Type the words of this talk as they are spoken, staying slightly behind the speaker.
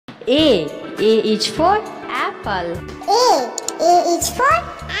A. A is for apple. A is for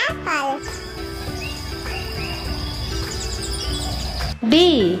apple.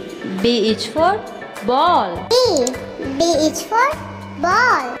 B. B is for ball. B is for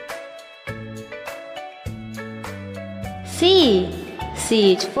ball. C.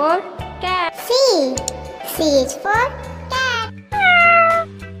 C is for cat. C is for cat.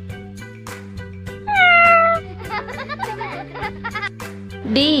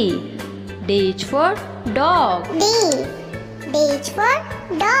 D. D is for dog. D is for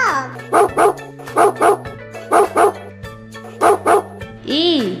dog.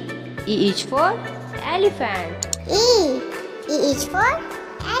 E. E is for elephant. E is for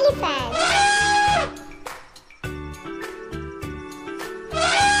elephant.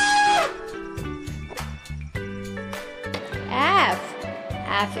 F.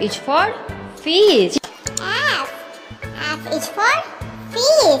 F is for fish. F is for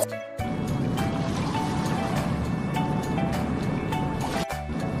fish.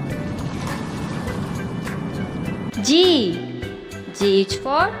 G. G is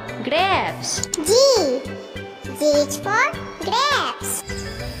for grapes. G is for grapes.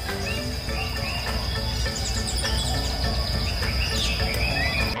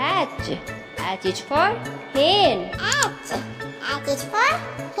 H. H is for hen. H is for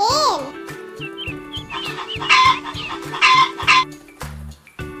hen.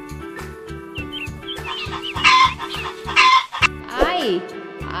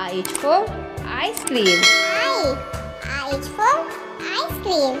 I is for ice cream. I is for ice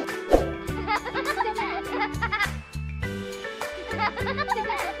cream.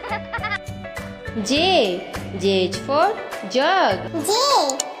 J. J is for jug. J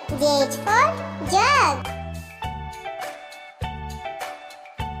is for jug.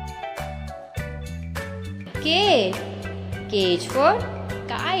 K. K is for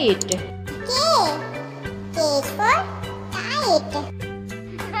kite. K is for kite.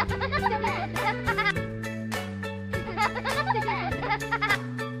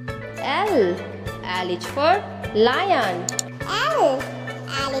 L. L is for lion. L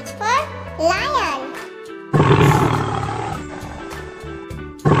is for lion.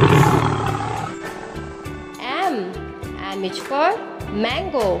 M. M is for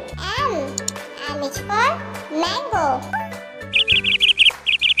mango. M is for mango.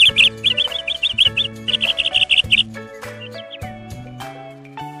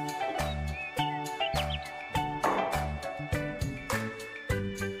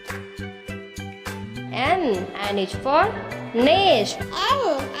 N is for nest. N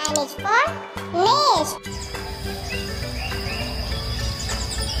is for nest.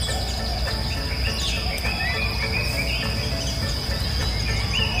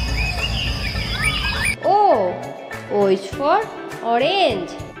 O is for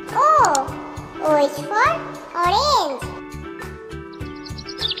orange. O is for orange.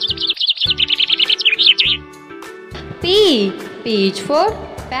 P is for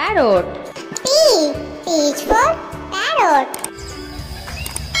parrot. P is for parrot.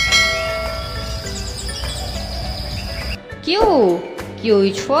 Q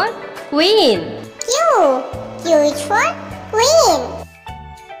is for queen. Q is for queen.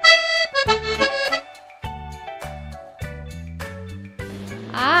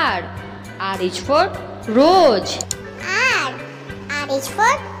 R is for rose. R is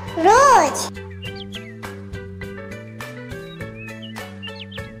for rose.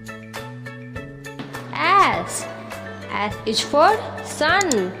 S is for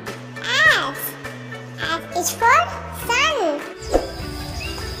sun. S is for sun.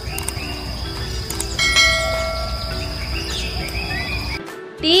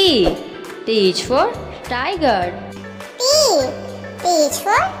 T is for tiger. T is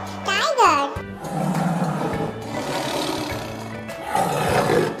for tiger.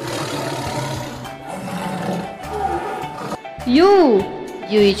 U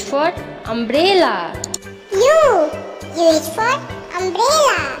is for umbrella. U is for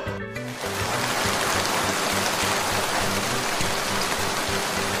umbrella.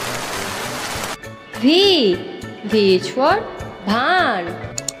 V is for van.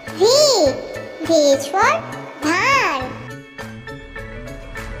 V is for van.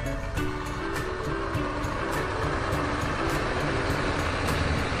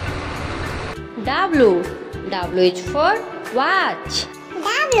 W is for watch.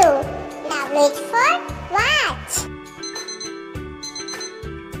 W is for watch.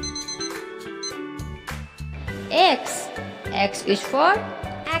 X is for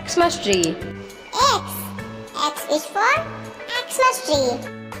Xmas tree. X is for Xmas tree.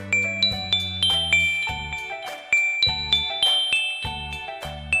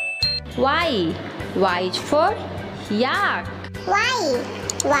 Y. Y is for yak. Y.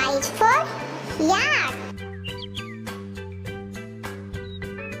 Y is for yak.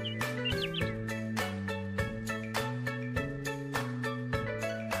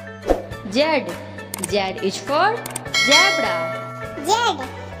 Z. Z is for zebra. Z.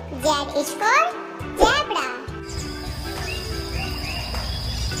 Z is for zebra.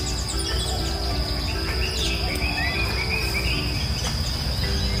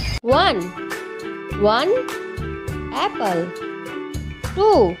 One. One apple.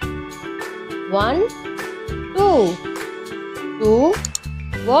 Two. One, two. Two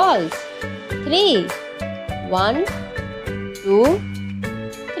balls. Three. One, two,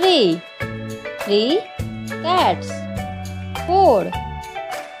 three. Three cats. Four.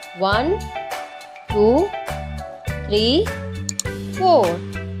 One, two, three, four.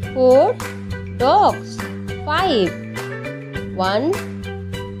 Four dogs. Five. One,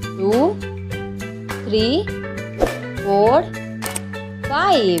 two, three, four,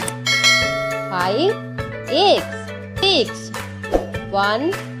 five. Five eggs. Six.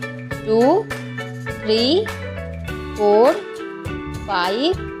 One, two, three, four,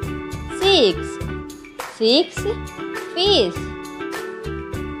 five, six. Six fish.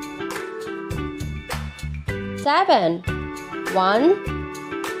 Seven. One,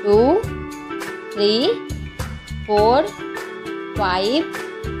 two, three, four, five,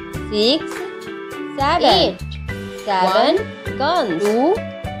 six, seven. Eight. Seven guns. Two,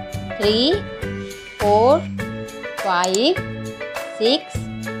 three, four, five, six,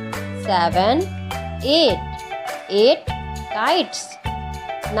 seven, eight. Eight kites.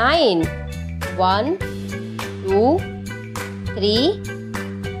 Nine. One, two, three,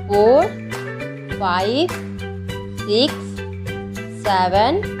 four, five, six,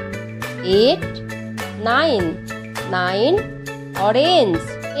 seven, eight, nine. Nine orange.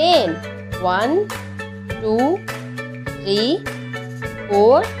 10. One, two, three,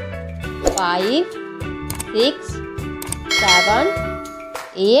 four, five, six, seven,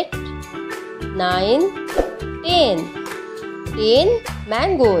 eight, nine, 10. 10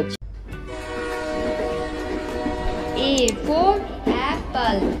 mangoes. A for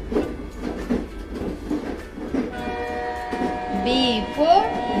apple. B for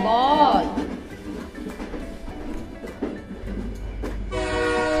ball.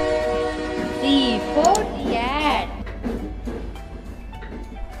 C for cat.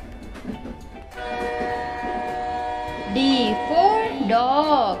 D for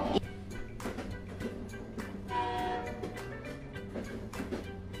dog.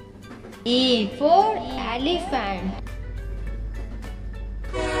 E for elephant.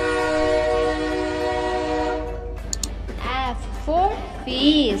 F for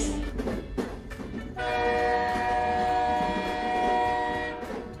fish.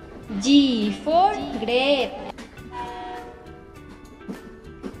 G for grape.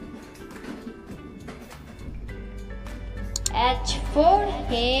 H for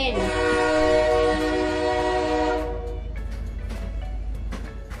hen.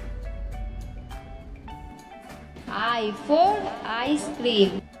 I for ice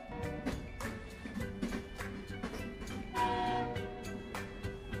cream.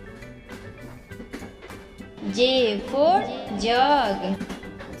 J for jug.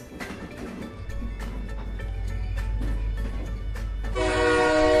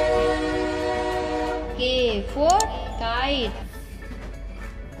 K for kite.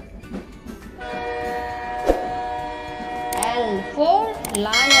 L for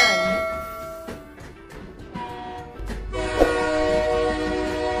lion.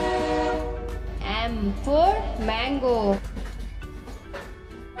 M for mango.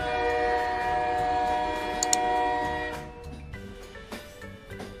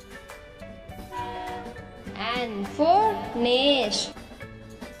 N for nest.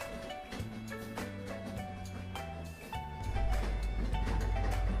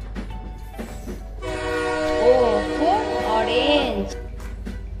 O for orange.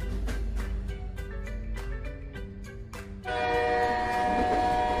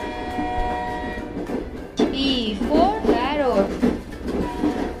 P for parrot.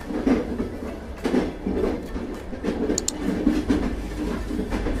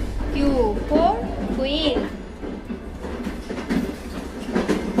 Q for queen.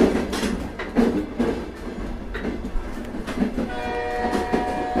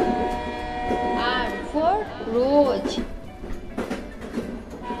 R for rose.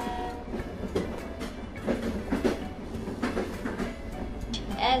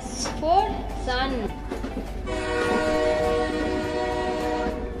 S for sun.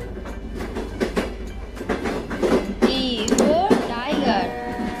 T for tiger.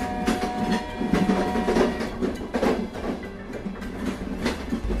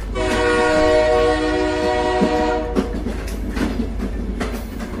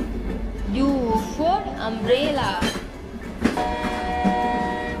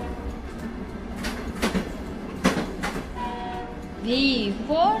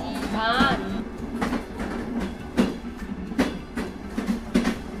 Van.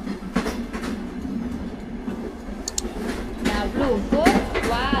 W for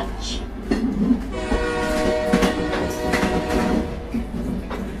watch.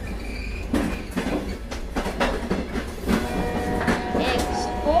 X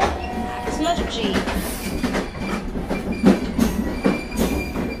for Xmas tree.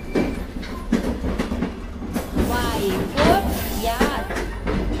 Y for